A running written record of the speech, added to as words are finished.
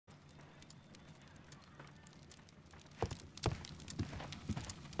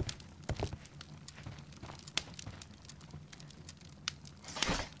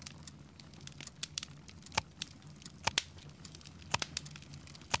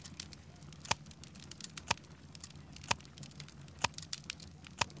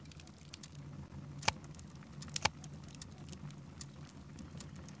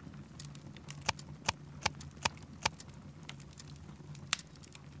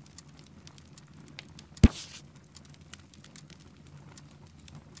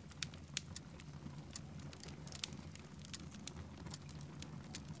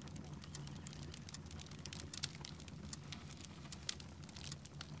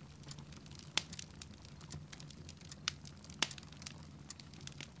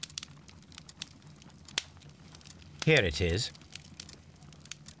Here it is.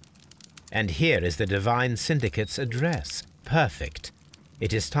 And here is the Divine Syndicate's address. Perfect.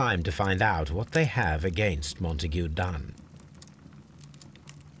 It is time to find out what they have against Montague Dunn.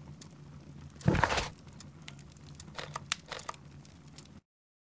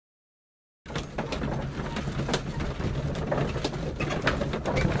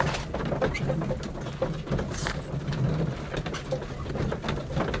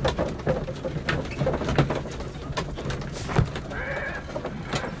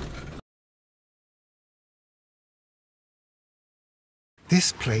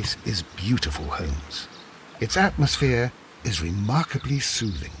 This place is beautiful, Holmes. Its atmosphere is remarkably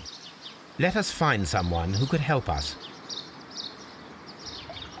soothing. Let us find someone who could help us.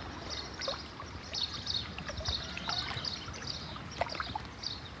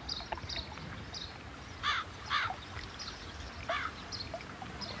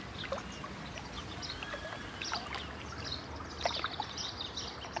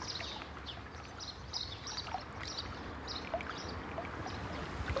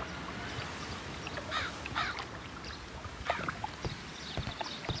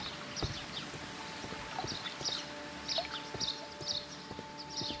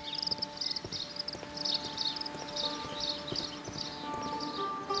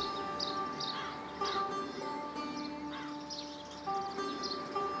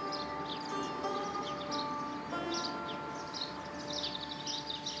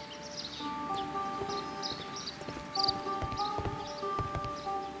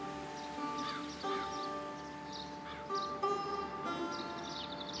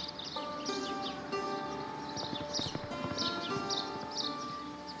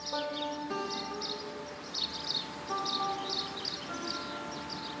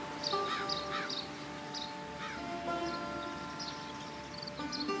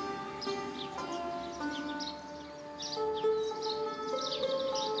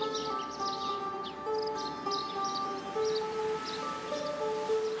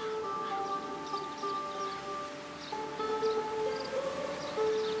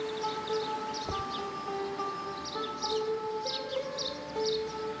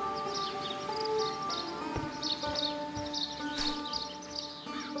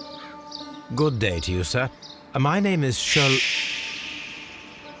 Good day to you, sir. My name is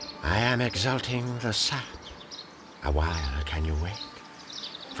I am exalting the sap. A while can you wait?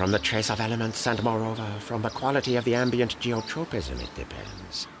 From the trace of elements and moreover from the quality of the ambient geotropism it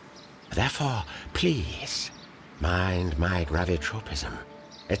depends. Therefore, please, mind my gravitropism.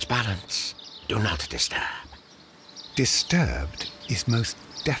 Its balance, do not disturb. Disturbed is most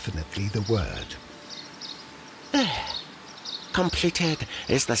definitely the word. There. Completed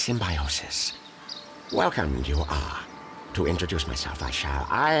is the symbiosis. Welcomed you are. To introduce myself I shall.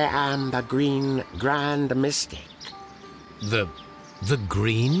 I am the Green Grand Mystic. The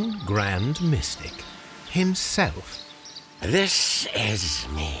Green Grand Mystic himself. This is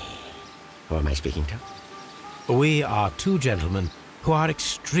me. Who am I speaking to? We are two gentlemen who are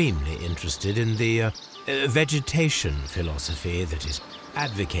extremely interested in the vegetation philosophy that is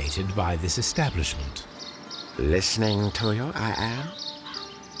advocated by this establishment. Listening to you, I am.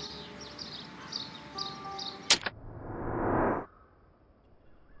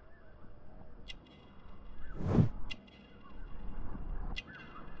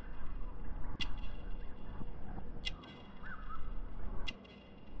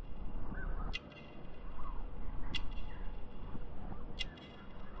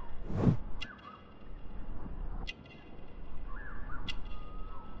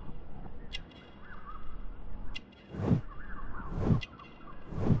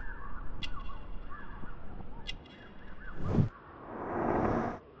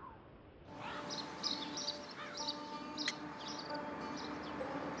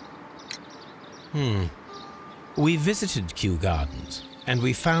 We visited Kew Gardens, and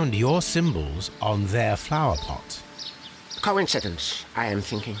we found your symbols on their flower pots. Coincidence, I am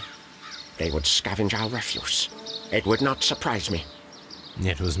thinking. They would scavenge our refuse. It would not surprise me.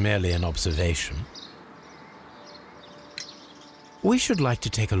 It was merely an observation. We should like to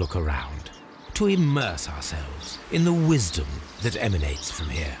take a look around, to immerse ourselves in the wisdom that emanates from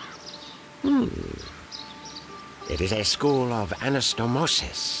here. It is a school of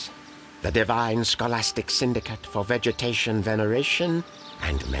anastomosis, the divine scholastic syndicate for vegetation veneration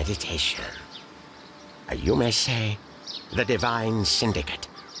and meditation. You may say, the divine syndicate,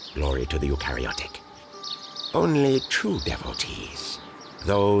 glory to the eukaryotic. Only true devotees,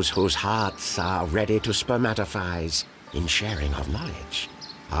 those whose hearts are ready to spermatophize in sharing of knowledge,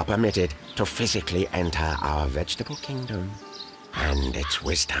 are permitted to physically enter our vegetable kingdom and its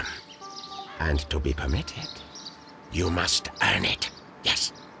wisdom. And to be permitted, You must earn it.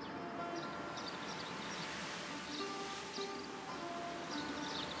 Yes.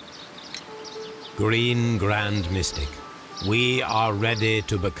 Green Grand Mystic, we are ready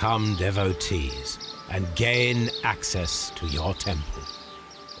to become devotees and gain access to your temple.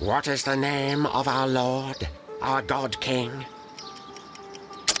 What is the name of our Lord, our God King?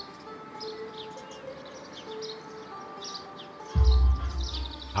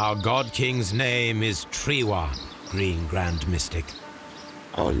 Our God King's name is Treewan, Green Grand Mystic.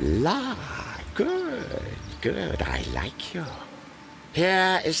 Oh la, good, I like you.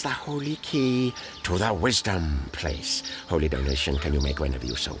 Here is the holy key to the wisdom place. Holy donation can you make whenever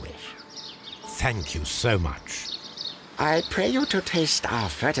you so wish. Thank you so much. I pray you to taste our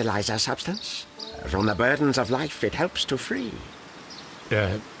fertilizer substance. From the burdens of life it helps to free.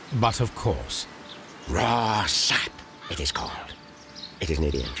 But of course. Raw sap, it is called. It is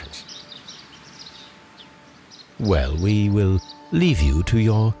near the entrance. Well, we will leave you to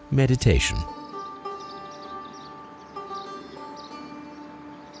your meditation.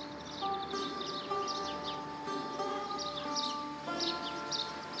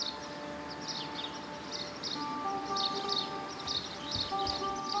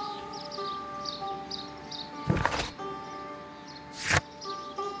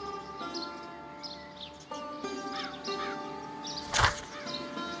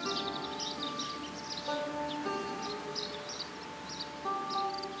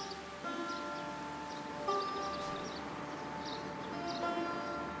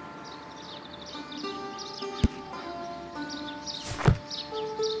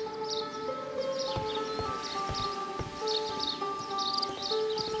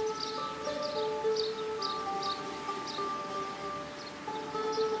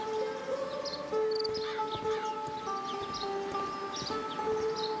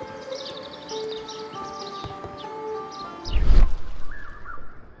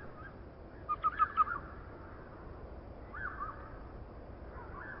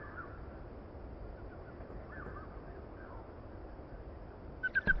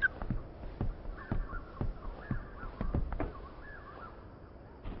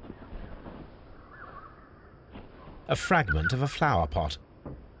 A fragment of a flower pot.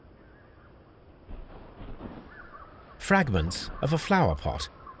 Fragments of a flower pot.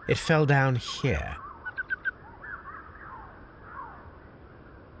 It fell down here.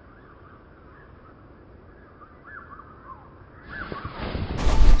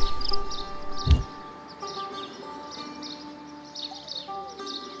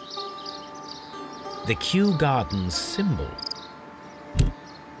 The Kew Gardens symbol.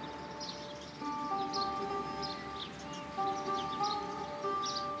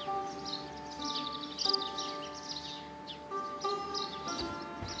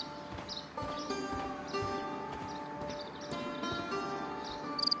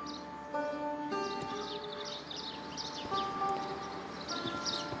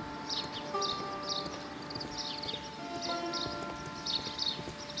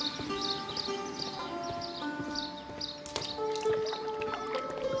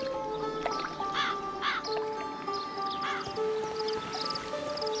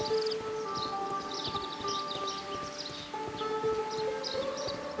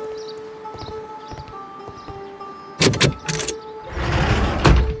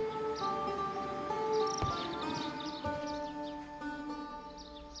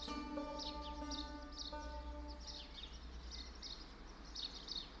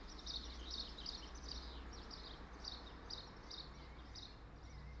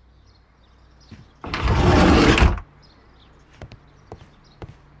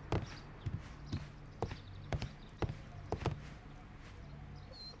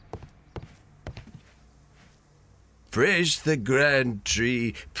 Praise the grand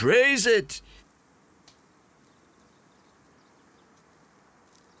tree, praise it!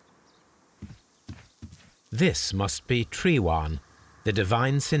 This must be Treewan, the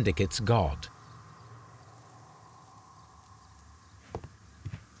Divine Syndicate's god.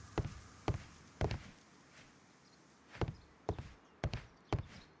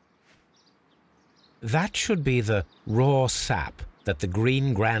 That should be the raw sap that the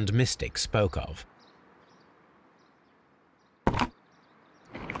Green Grand Mystic spoke of.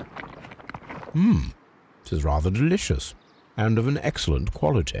 It is rather delicious, and of an excellent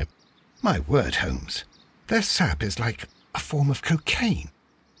quality. My word, Holmes. Their sap is like a form of cocaine.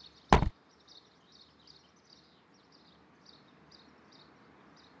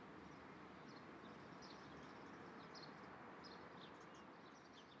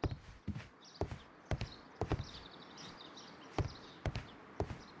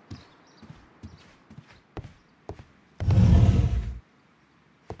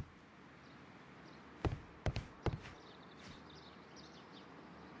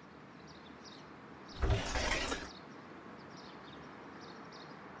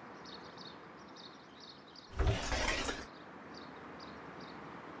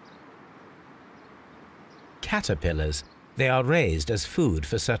 caterpillars. They are raised as food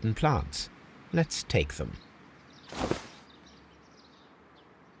for certain plants. Let's take them.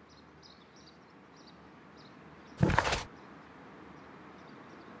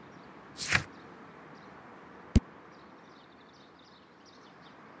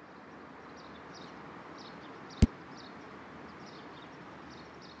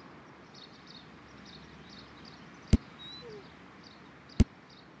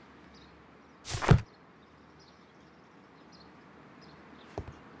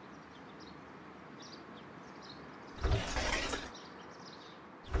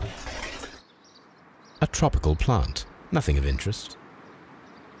 A tropical plant, nothing of interest.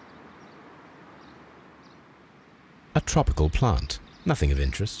 A tropical plant, nothing of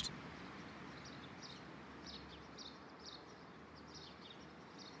interest.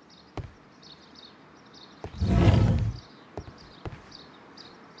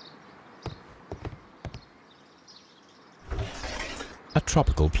 A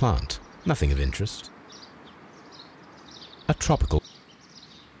tropical plant, nothing of interest.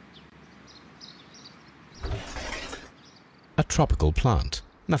 A tropical plant,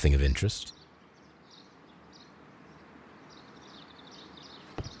 nothing of interest.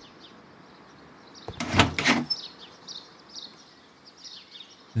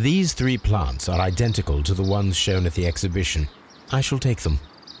 These 3 plants are identical to the ones shown at the exhibition. I shall take them.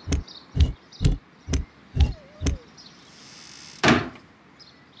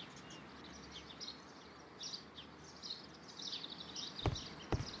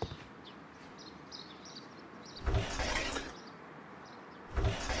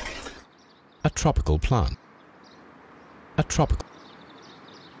 A tropical plant. A tropical.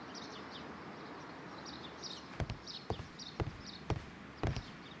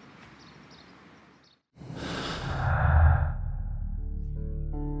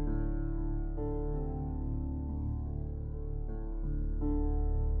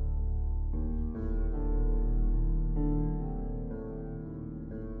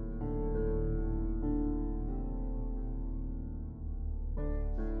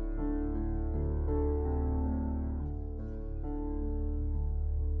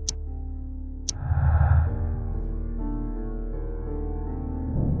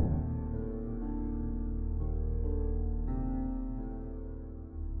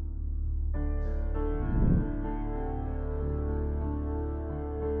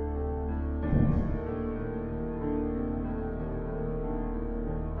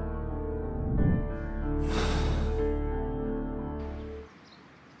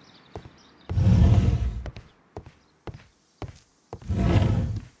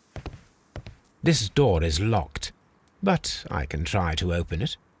 This door is locked, but I can try to open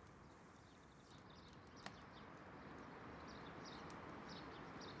it.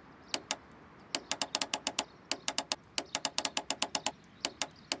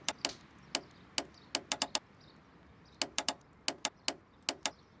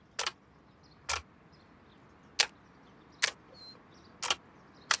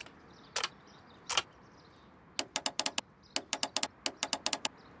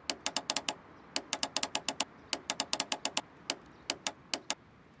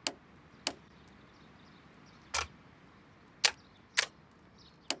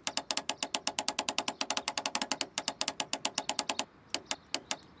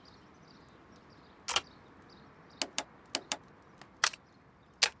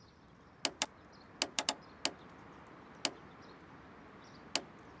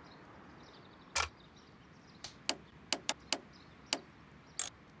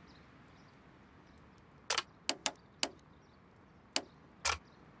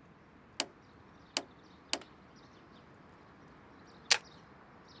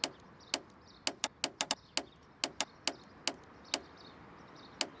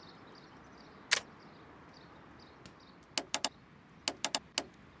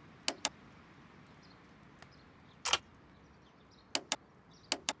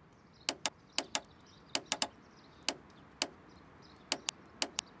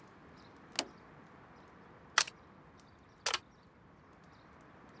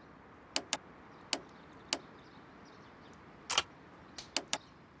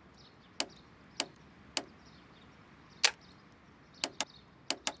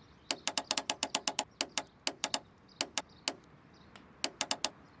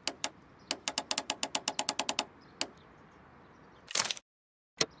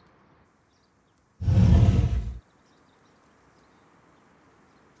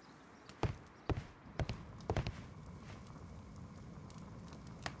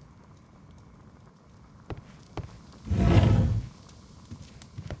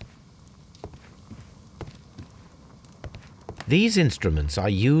 These instruments are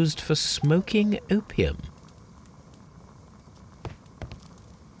used for smoking opium.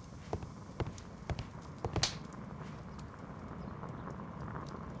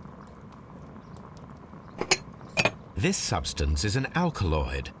 This substance is an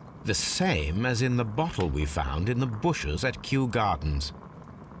alkaloid, the same as in the bottle we found in the bushes at Kew Gardens.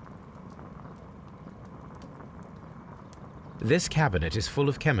 This cabinet is full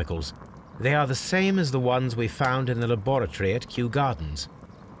of chemicals. They are the same as the ones we found in the laboratory at Kew Gardens.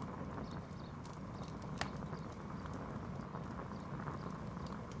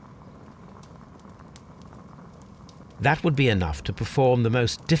 That would be enough to perform the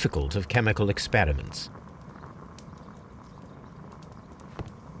most difficult of chemical experiments.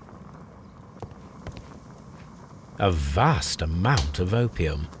 A vast amount of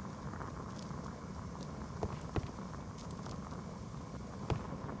opium.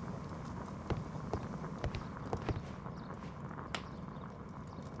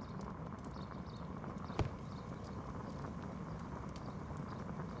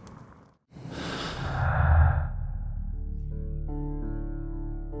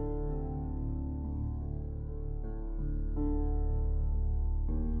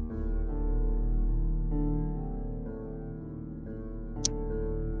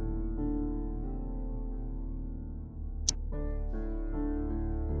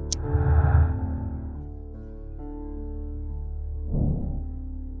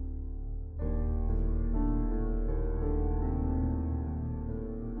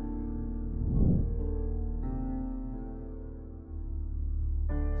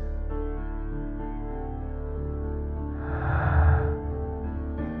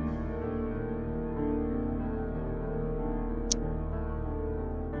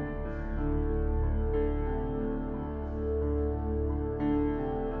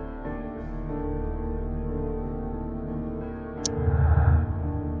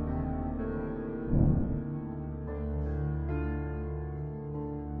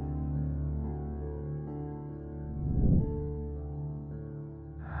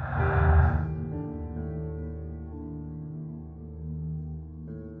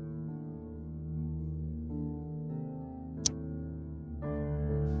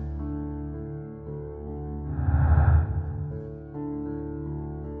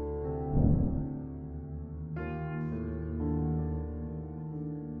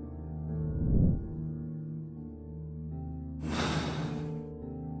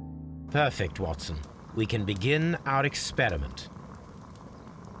 Perfect, Watson. We can begin our experiment.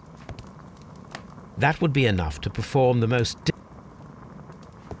 That would be enough to perform the most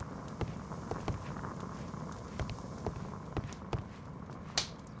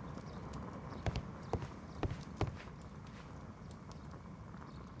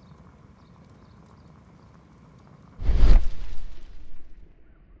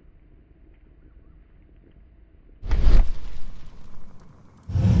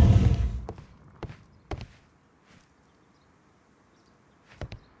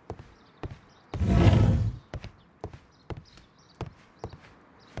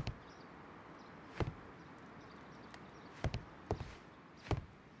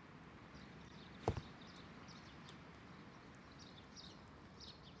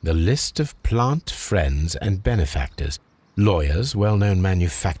the list of plant friends and benefactors, lawyers, well-known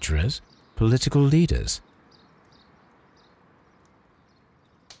manufacturers, political leaders.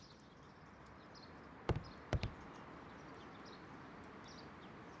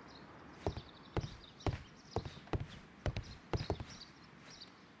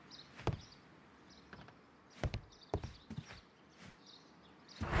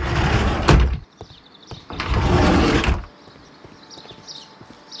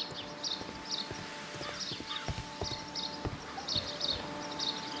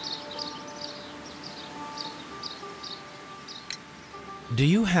 Do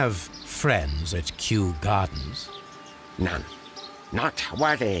you have friends at Kew Gardens? None. Not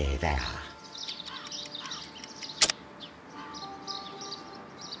worthy there.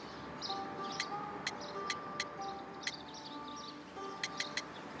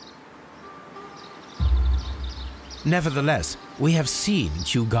 Nevertheless, we have seen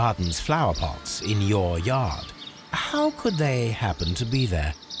Kew Gardens flower pots in your yard. How could they happen to be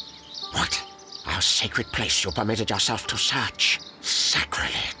there? What? Our sacred place you permitted yourself to search?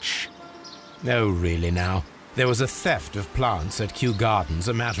 Sacrilege. Oh, really now. There was a theft of plants at Kew Gardens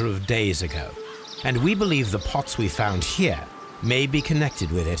a matter of days ago, and we believe the pots we found here may be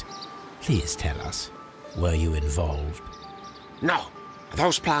connected with it. Please tell us, were you involved? No.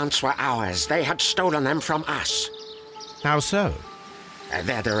 Those plants were ours. They had stolen them from us. How so?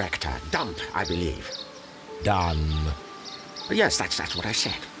 Their director, Dump, I believe. Done. Yes, that's what I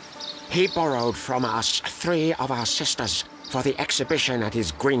said. He borrowed from us 3 of our sisters for the exhibition at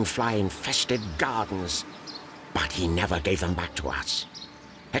his green fly-infested gardens. But he never gave them back to us.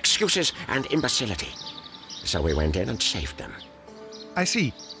 Excuses and imbecility. So we went in and saved them. I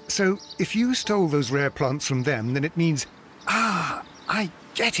see. So, if you stole those rare plants from them, then it means... Ah, I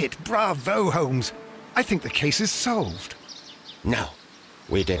get it. Bravo, Holmes. I think the case is solved. No,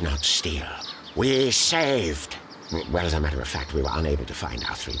 we did not steal. We saved. Well, as a matter of fact, we were unable to find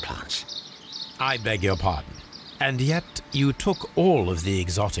our 3 plants. I beg your pardon. And yet you took all of the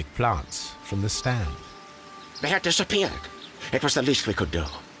exotic plants from the stand. They had disappeared. It was the least we could do.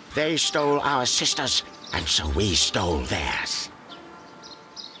 They stole our sisters, and so we stole theirs.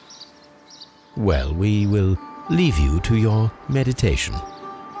 Well, we will leave you to your meditation.